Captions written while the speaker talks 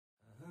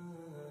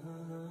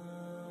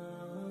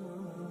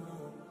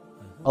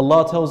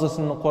Allah tells us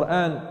in the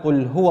Quran,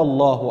 قُلْ هُوَ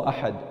اللَّهُ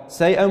أَحَدٌ.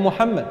 Say, O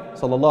Muhammad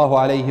sallallahu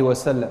alayhi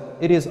wasallam,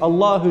 it is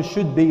Allah who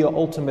should be your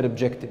ultimate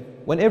objective.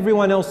 When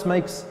everyone else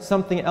makes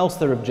something else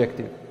their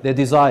objective, their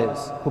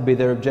desires could be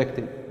their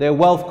objective, their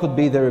wealth could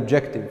be their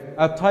objective,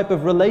 a type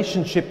of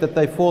relationship that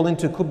they fall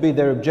into could be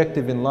their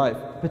objective in life,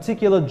 a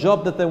particular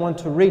job that they want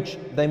to reach,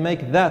 they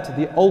make that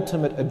the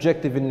ultimate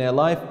objective in their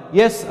life.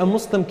 Yes, a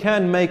Muslim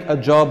can make a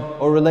job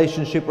or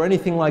relationship or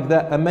anything like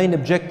that a main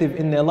objective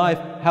in their life.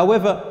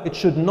 However, it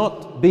should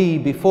not be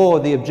before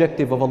the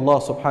objective of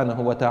Allah subhanahu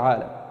wa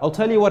ta'ala. I'll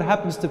tell you what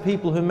happens to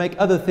people who make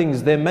other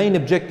things their main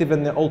objective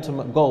and their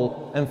ultimate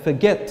goal and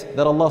forget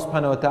that Allah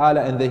subhanahu wa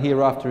ta'ala and the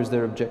hereafter is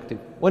their objective.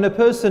 When a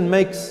person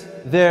makes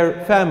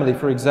their family,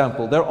 for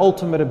example, their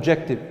ultimate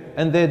objective,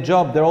 and their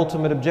job their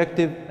ultimate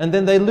objective, and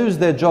then they lose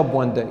their job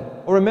one day,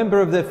 or a member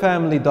of their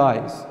family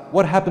dies,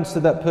 what happens to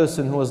that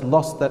person who has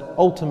lost that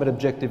ultimate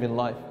objective in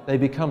life? They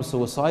become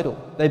suicidal.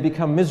 They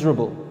become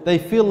miserable. They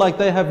feel like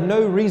they have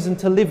no reason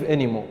to live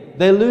anymore.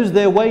 They lose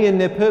their way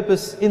and their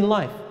purpose in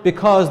life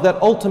because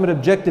that ultimate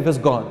objective has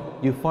gone.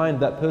 You find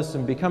that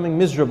person becoming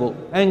miserable,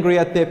 angry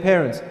at their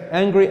parents,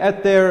 angry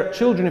at their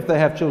children if they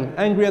have children,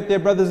 angry at their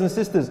brothers and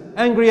sisters,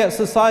 angry at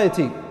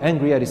society,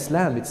 angry at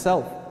Islam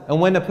itself. And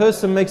when a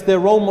person makes their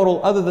role model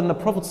other than the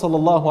Prophet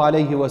sallallahu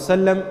alaihi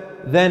wasallam,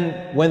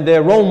 then when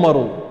their role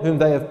model, whom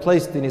they have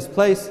placed in his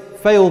place,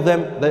 fail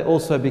them, they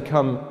also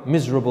become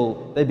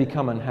miserable, they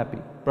become unhappy.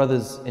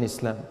 Brothers in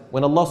Islam,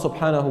 when Allah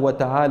subhanahu wa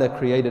ta'ala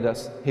created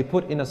us, He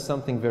put in us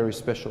something very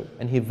special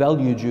and He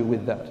valued you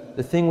with that.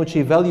 The thing which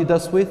He valued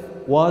us with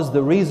was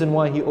the reason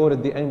why He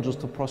ordered the angels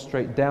to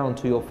prostrate down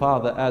to your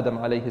father Adam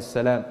alayhi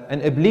salam.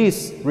 And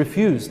Iblis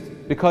refused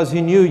because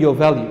he knew your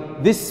value.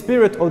 This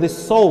spirit or this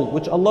soul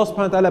which Allah subhanahu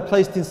wa ta'ala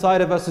placed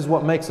inside of us is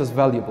what makes us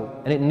valuable,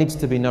 and it needs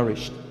to be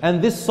nourished. And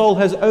this soul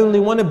has only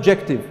one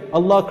objective.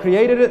 Allah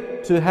created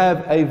it to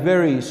have a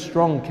very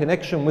strong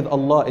connection with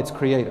Allah, its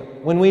creator.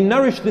 When we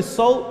nourish this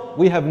soul,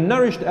 we have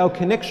nourished our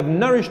connection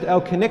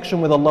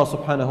with Allah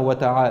subhanahu wa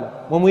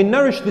ta'ala. When we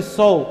nourish this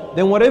soul,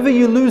 then whatever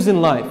you lose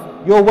in life,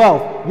 your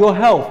wealth, your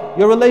health,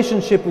 your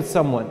relationship with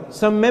someone,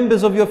 some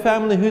members of your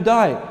family who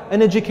die,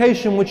 an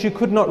education which you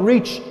could not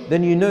reach,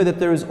 then you know that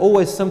there is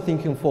always something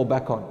you can fall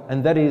back on.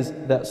 And that is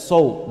that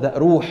soul, that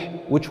ruh,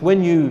 which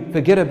when you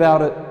forget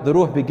about it, the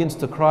ruh begins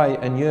to cry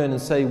and yearn and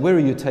say, where are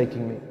you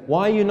taking me?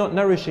 Why are you not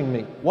nourishing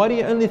me? Why do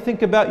you only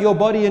think about your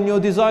body and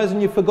your desires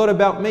and you forgot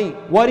about me?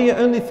 Why do you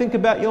only think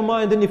about your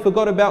mind and you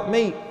forgot about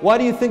me? Why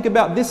do you think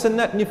about this and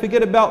that and you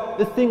forget about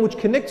the thing which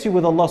connects you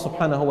with Allah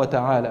subhanahu wa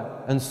ta'ala?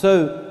 And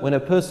so when a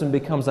person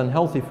becomes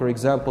unhealthy, for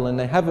example, and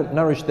they haven't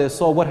nourished their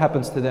soul, what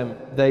happens to them?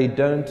 They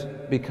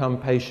don't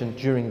become patient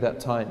during that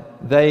time.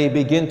 They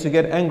begin to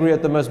get angry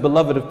at the most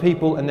beloved of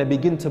people and they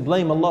begin to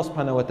blame Allah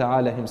subhanahu wa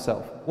ta'ala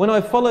Himself. When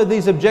I follow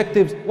these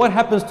objectives, what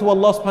happens to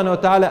Allah subhanahu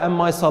wa ta'ala and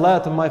my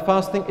salat and my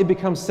fasting? It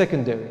becomes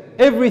secondary.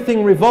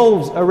 Everything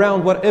revolves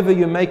around whatever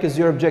you make as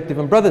your objective.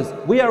 And brothers,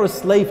 we are a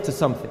slave to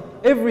something.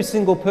 Every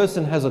single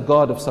person has a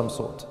God of some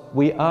sort.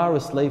 We are a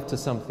slave to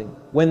something.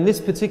 When this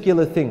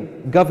particular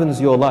thing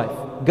governs your life,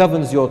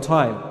 governs your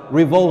time,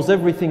 revolves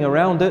everything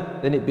around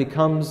it, then it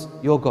becomes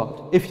your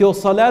God. If your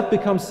salat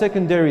becomes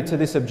secondary to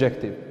this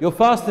objective, your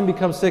fasting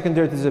becomes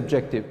secondary to this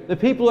objective, the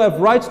people who have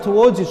rights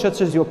towards you,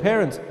 such as your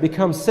parents,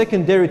 become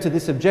secondary to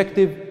this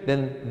objective,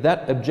 then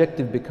that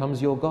objective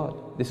becomes your God.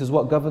 This is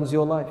what governs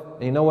your life.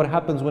 And you know what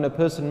happens when a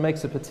person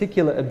makes a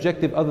particular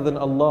objective other than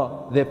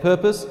Allah their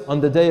purpose? On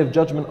the Day of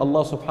Judgment,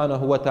 Allah subhanahu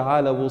wa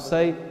ta'ala will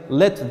say,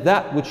 let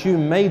that which you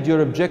made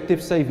your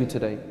objective save you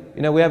today.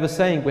 You know, we have a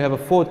saying, we have a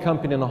Ford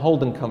company and a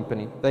Holden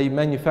company. They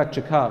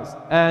manufacture cars.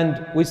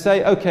 And we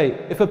say,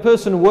 okay, if a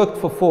person worked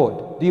for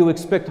Ford, do you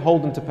expect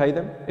Holden to pay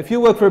them? If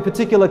you work for a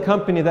particular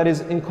company that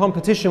is in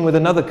competition with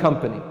another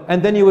company,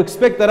 and then you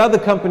expect that other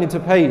company to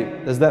pay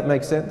you, does that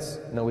make sense?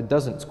 No, it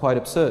doesn't. It's quite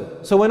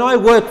absurd. So when I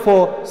work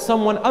for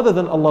someone other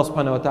than Allah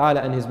subhanahu wa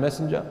ta'ala and His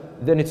Messenger,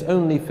 then it's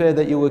only fair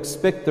that you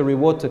expect the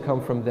reward to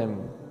come from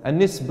them. And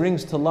this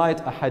brings to light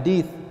a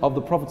hadith of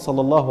the Prophet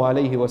sallallahu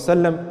alaihi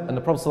wasallam. And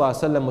the Prophet sallallahu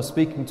alaihi wasallam was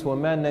speaking to a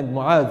man named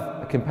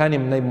Mu'adh, a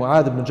companion named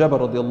Mu'adh ibn Jabal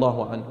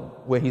radiallahu anhu,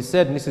 where he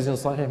said, and this is in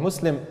Sahih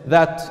Muslim,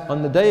 that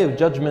on the Day of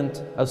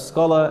Judgment, a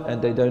scholar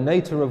and a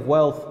donator of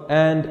wealth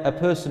and a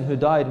person who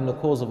died in the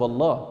cause of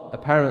Allah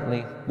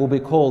apparently will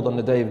be called on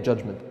the Day of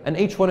Judgment. And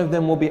each one of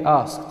them will be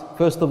asked,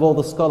 first of all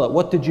the scholar,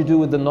 what did you do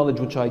with the knowledge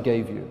which I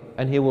gave you?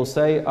 And he will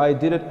say, I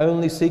did it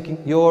only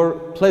seeking your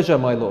pleasure,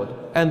 my Lord.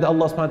 And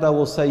Allah subhanahu wa ta'ala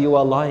will say, you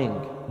are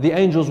lying. The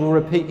angels will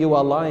repeat, you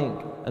are lying.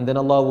 And then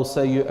Allah will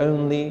say, you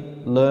only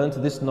learned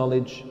this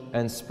knowledge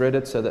and spread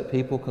it so that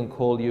people can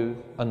call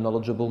you a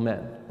knowledgeable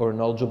man or a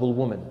knowledgeable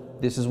woman.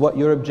 This is what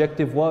your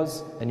objective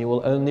was, and you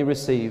will only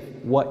receive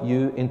what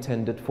you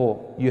intended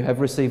for. You have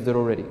received it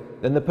already.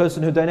 Then the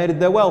person who donated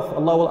their wealth,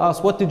 Allah will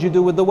ask, what did you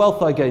do with the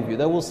wealth I gave you?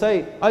 They will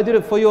say, I did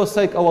it for your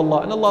sake, O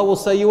Allah. And Allah will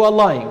say, you are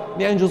lying.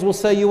 The angels will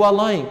say, you are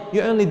lying. You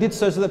only did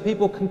so that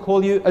people can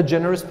call you a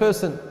generous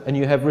person, and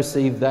you have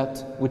received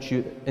that which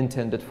you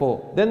intended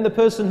for. Then the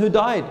person who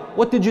died,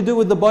 what did you do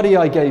with the body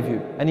I gave you?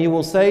 And he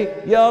will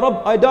say, Ya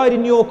Rabb, I died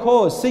in your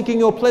cause, seeking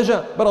your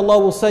pleasure, but Allah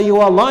will say you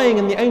are lying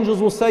and the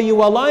angels will say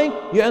you are lying.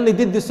 You only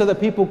did this so that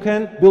people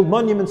can build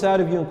monuments out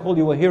of you and call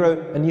you a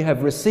hero, and you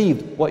have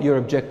received what your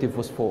objective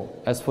was for.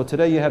 As for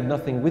today, you have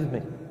nothing with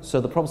me. So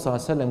the Prophet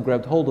ﷺ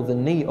grabbed hold of the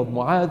knee of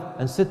Mu'adh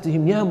and said to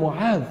him, Ya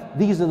Mu'adh,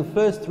 these are the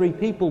first three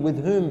people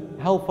with whom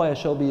hellfire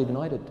shall be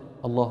ignited.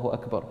 Allahu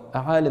Akbar. A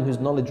alim whose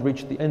knowledge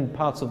reached the end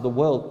parts of the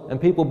world,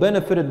 and people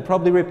benefited and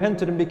probably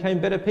repented and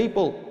became better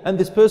people. And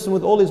this person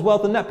with all his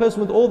wealth and that person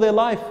with all their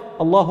life,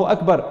 Allahu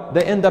Akbar,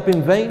 they end up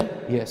in vain?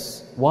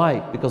 Yes. Why?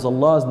 Because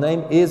Allah's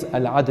name is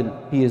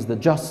Al-Adl. He is the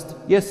just.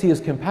 Yes, He is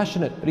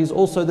compassionate, but He's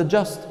also the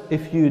just.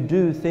 If you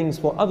do things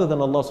for other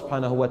than Allah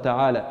subhanahu wa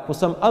ta'ala, for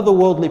some other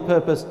worldly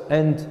purpose,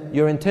 and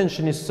your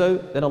intention is so,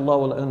 then Allah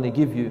will only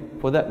give you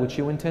for that which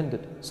you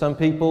intended. Some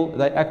people,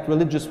 they act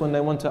religious when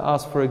they want to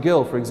ask for a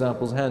girl, for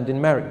example's hand, in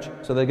marriage.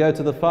 So they go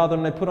to the father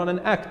and they put on an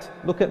act.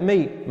 Look at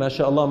me,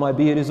 mashallah, my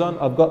beard is on,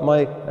 I've got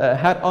my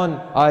hat on,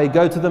 I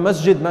go to the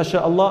masjid,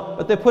 mashallah,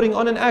 but they're putting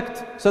on an act.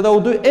 So they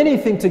will do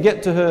anything to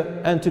get to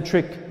her and to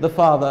trick the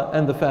father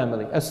and the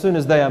family. As soon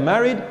as they are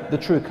married, the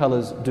true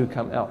colors do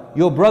come out.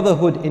 Your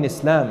brotherhood in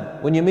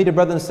Islam, when you meet a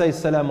brother and say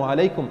Assalamu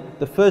alaikum,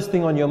 the first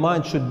thing on your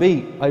mind should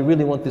be, I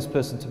really want this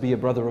person to be a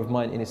brother of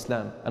mine in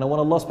Islam, and I want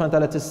Allah subhanahu wa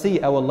ta'ala to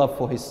see our love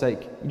for his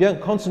sake. You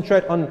don't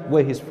concentrate on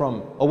where he's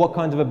from or what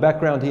kind of a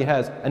background he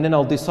has, and then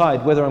I'll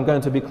decide whether I'm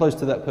going to be close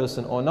to that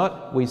person or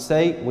not. We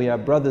say we are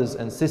brothers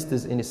and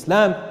sisters in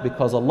Islam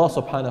because Allah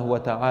subhanahu wa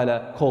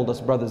ta'ala called us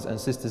brothers and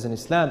sisters in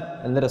Islam,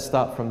 and let us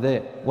start from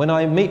there. When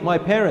I meet my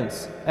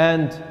parents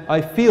and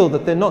I feel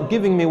that they're not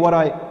giving me what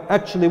I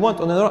actually want,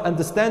 or they're not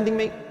understanding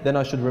me, then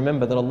I should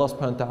remember that Allah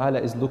subhanahu wa ta'ala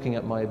is looking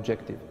at my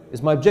objective.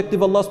 Is my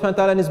objective Allah subhanahu wa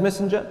ta'ala and His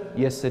Messenger?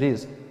 Yes, it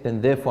is.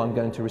 Then therefore I'm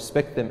going to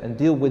respect them and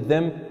deal with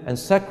them and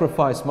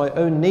sacrifice my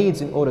own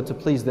needs in order to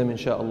please them,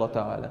 insha'Allah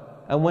ta'ala.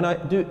 And when I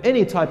do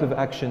any type of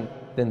action,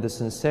 then the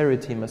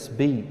sincerity must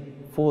be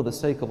for the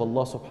sake of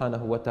Allah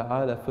subhanahu wa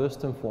ta'ala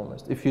first and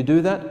foremost. If you do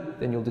that,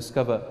 then you'll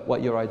discover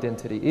what your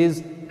identity is,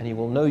 and you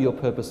will know your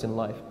purpose in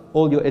life.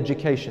 All your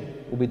education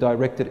will be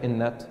directed in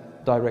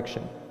that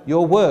direction.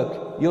 Your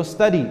work, your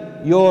study,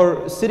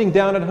 your sitting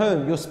down at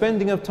home, your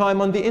spending of time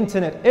on the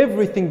internet,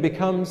 everything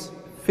becomes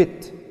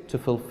fit to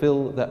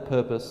fulfill that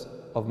purpose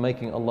of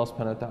making Allah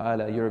subhanahu wa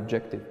ta'ala your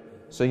objective.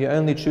 So you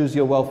only choose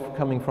your wealth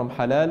coming from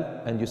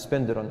halal and you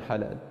spend it on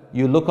halal.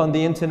 You look on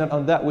the internet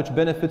on that which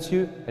benefits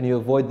you, and you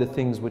avoid the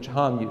things which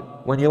harm you.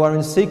 When you are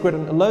in secret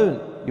and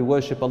alone, you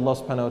worship Allah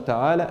subhanahu wa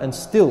ta'ala and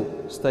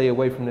still stay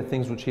away from the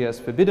things which He has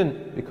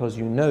forbidden, because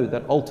you know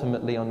that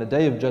ultimately on the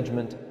Day of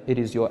Judgment, it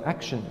is your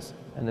actions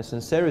and the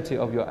sincerity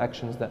of your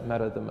actions that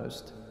matter the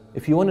most.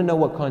 If you want to know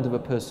what kind of a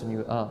person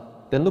you are,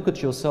 then look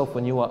at yourself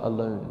when you are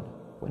alone,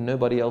 when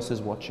nobody else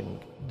is watching.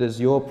 Does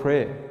your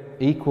prayer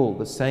equal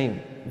the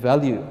same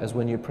value as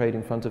when you prayed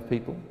in front of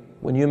people?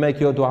 When you make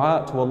your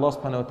dua to Allah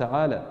subhanahu wa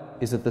ta'ala,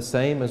 is it the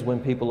same as when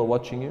people are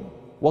watching you?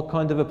 What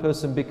kind of a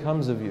person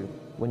becomes of you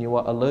when you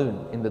are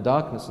alone in the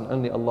darkness and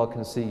only Allah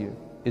can see you?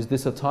 Is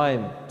this a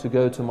time to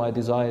go to my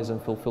desires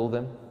and fulfill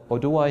them? Or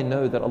do I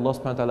know that Allah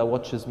subhanahu wa ta'ala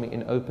watches me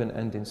in open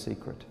and in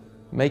secret?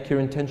 Make your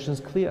intentions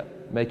clear.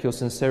 Make your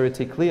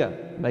sincerity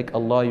clear. Make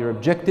Allah your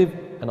objective,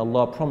 and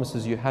Allah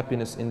promises you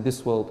happiness in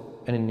this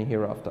world and in the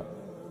hereafter.